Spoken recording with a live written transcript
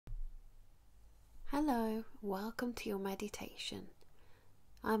Hello, welcome to your meditation.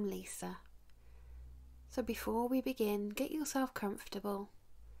 I'm Lisa. So before we begin, get yourself comfortable.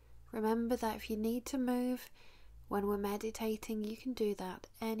 Remember that if you need to move when we're meditating, you can do that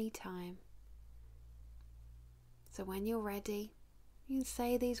anytime. So when you're ready, you can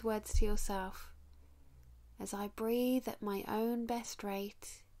say these words to yourself. As I breathe at my own best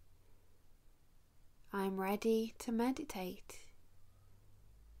rate, I'm ready to meditate.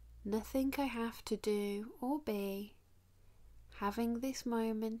 Nothing I have to do or be, having this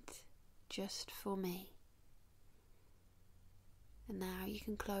moment just for me. And now you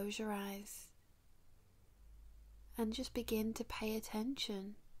can close your eyes and just begin to pay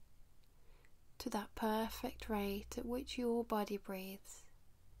attention to that perfect rate at which your body breathes.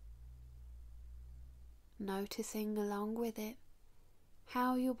 Noticing along with it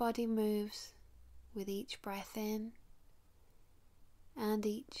how your body moves with each breath in and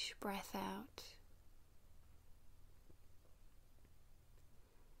each breath out.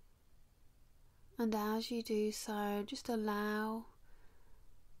 And as you do so, just allow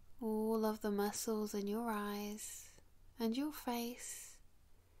all of the muscles in your eyes and your face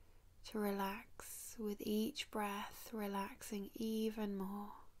to relax with each breath, relaxing even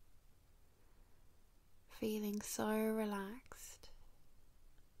more. Feeling so relaxed.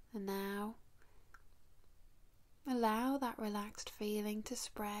 And now allow that relaxed feeling to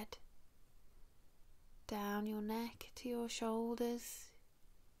spread down your neck to your shoulders,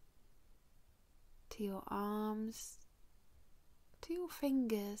 to your arms, to your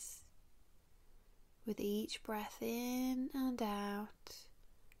fingers, with each breath in and out,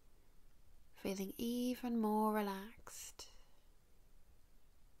 feeling even more relaxed,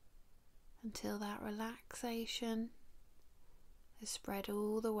 until that relaxation is spread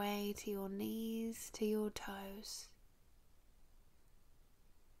all the way to your knees, to your toes.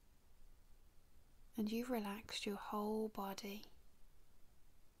 And you've relaxed your whole body.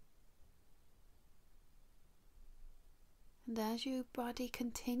 And as your body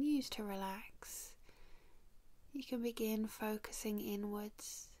continues to relax, you can begin focusing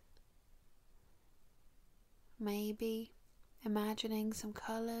inwards. Maybe imagining some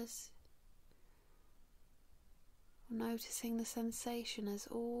colours, noticing the sensation as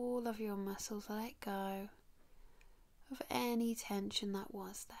all of your muscles let go of any tension that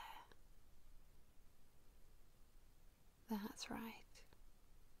was there. That's right.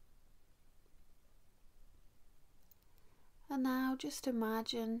 And now just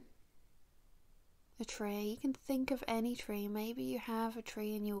imagine a tree. You can think of any tree. Maybe you have a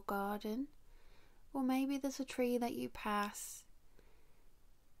tree in your garden, or maybe there's a tree that you pass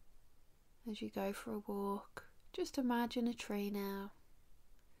as you go for a walk. Just imagine a tree now.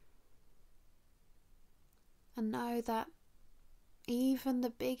 And know that even the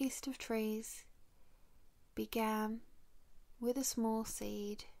biggest of trees began with a small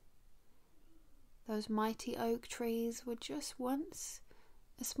seed. Those mighty oak trees were just once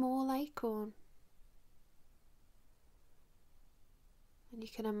a small acorn. And you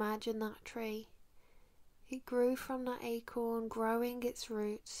can imagine that tree. It grew from that acorn, growing its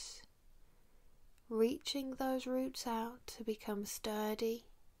roots, reaching those roots out to become sturdy,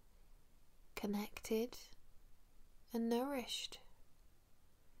 connected, and nourished.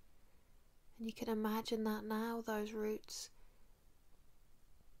 And you can imagine that now, those roots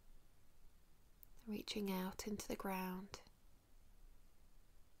reaching out into the ground.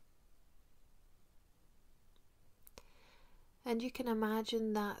 And you can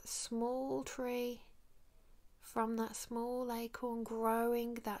imagine that small tree, from that small acorn,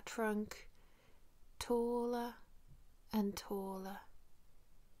 growing that trunk taller and taller,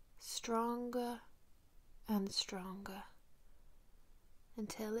 stronger and stronger,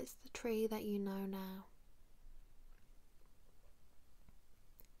 until it's the tree that you know now.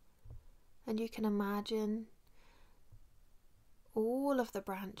 And you can imagine all of the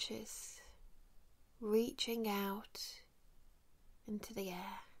branches reaching out into the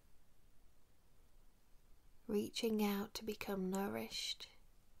air, reaching out to become nourished,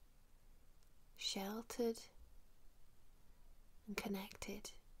 sheltered, and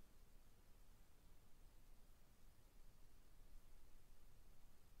connected.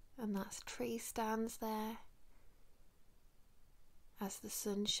 And that tree stands there as the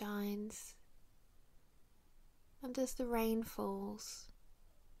sun shines and as the rain falls.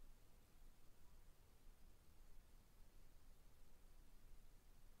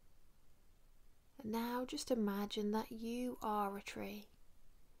 And now just imagine that you are a tree.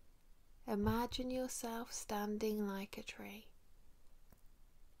 Imagine yourself standing like a tree.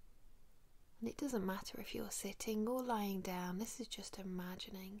 And it doesn't matter if you're sitting or lying down, this is just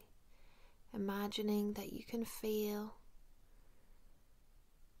imagining. imagining that you can feel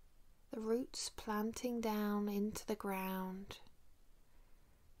the roots planting down into the ground,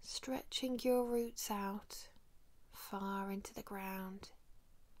 stretching your roots out far into the ground,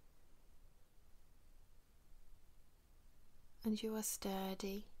 and you are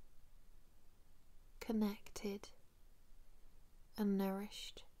sturdy, connected and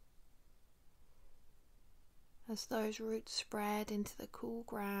nourished as those roots spread into the cool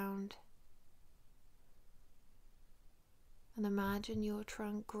ground. And imagine your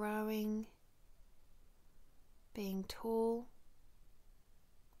trunk growing, being tall,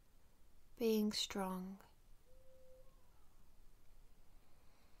 being strong.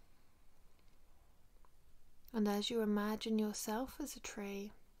 And as you imagine yourself as a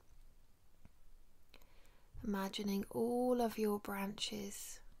tree, imagining all of your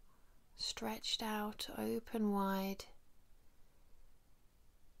branches stretched out open wide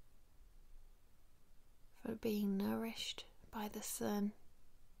for being nourished by the sun,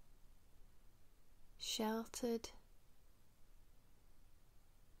 sheltered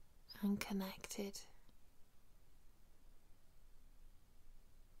and connected.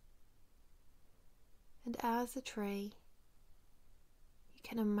 And as a tree, you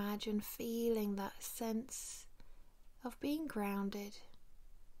can imagine feeling that sense of being grounded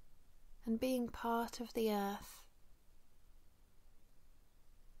and being part of the earth.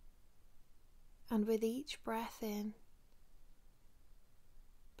 And with each breath in,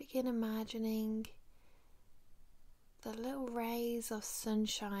 begin imagining the little rays of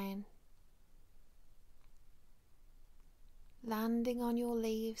sunshine landing on your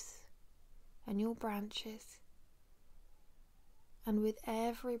leaves and your branches. And with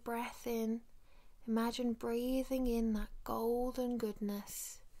every breath in, imagine breathing in that golden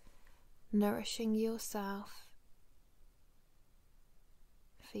goodness, nourishing yourself,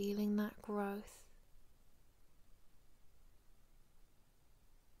 feeling that growth.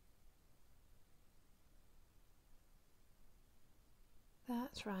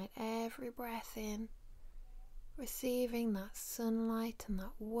 That's right, every breath in, receiving that sunlight and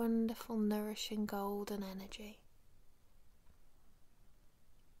that wonderful nourishing golden energy.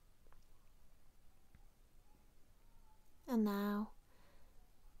 And now,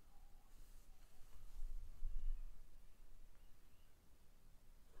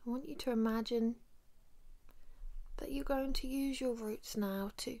 I want you to imagine that you're going to use your roots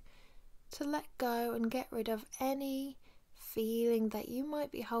now to let go and get rid of any feeling that you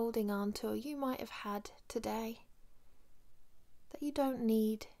might be holding on to or you might have had today that you don't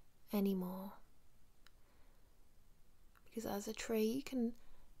need anymore. Because as a tree, you can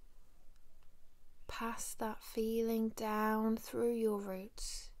pass that feeling down through your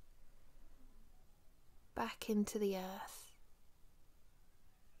roots back into the earth.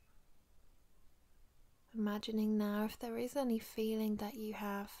 Imagining now if there is any feeling that you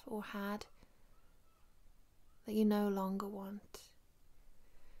have or had that you no longer want.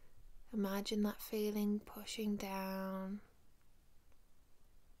 Imagine that feeling pushing down,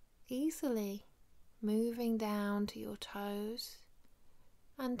 easily moving down to your toes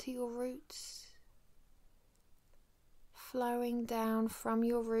and to your roots, flowing down from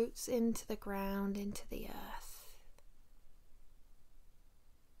your roots into the ground, into the earth.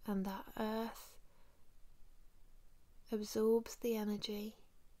 And that earth absorbs the energy.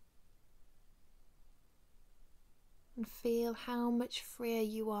 And feel how much freer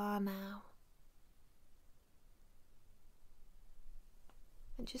you are now.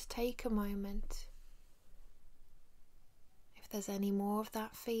 And just take a moment. If there's any more of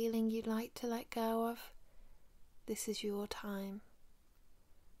that feeling you'd like to let go of, this is your time.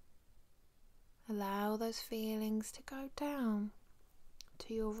 Allow those feelings to go down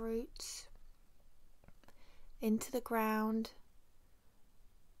to your roots, into the ground,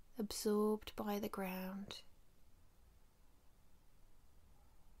 absorbed by the ground.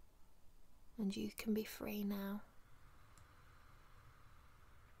 And you can be free now.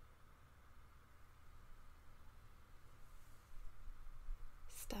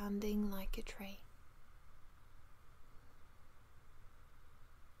 Standing like a tree.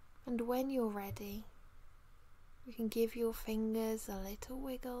 And when you're ready, you can give your fingers a little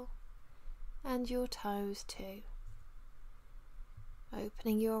wiggle and your toes too.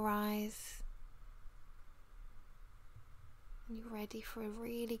 Opening your eyes, and you're ready for a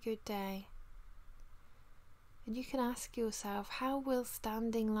really good day. And you can ask yourself, how will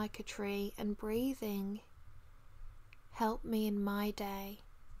standing like a tree and breathing help me in my day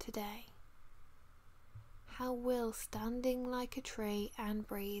today? How will standing like a tree and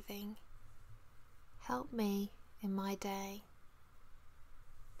breathing help me in my day?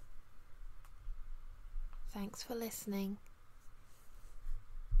 Thanks for listening.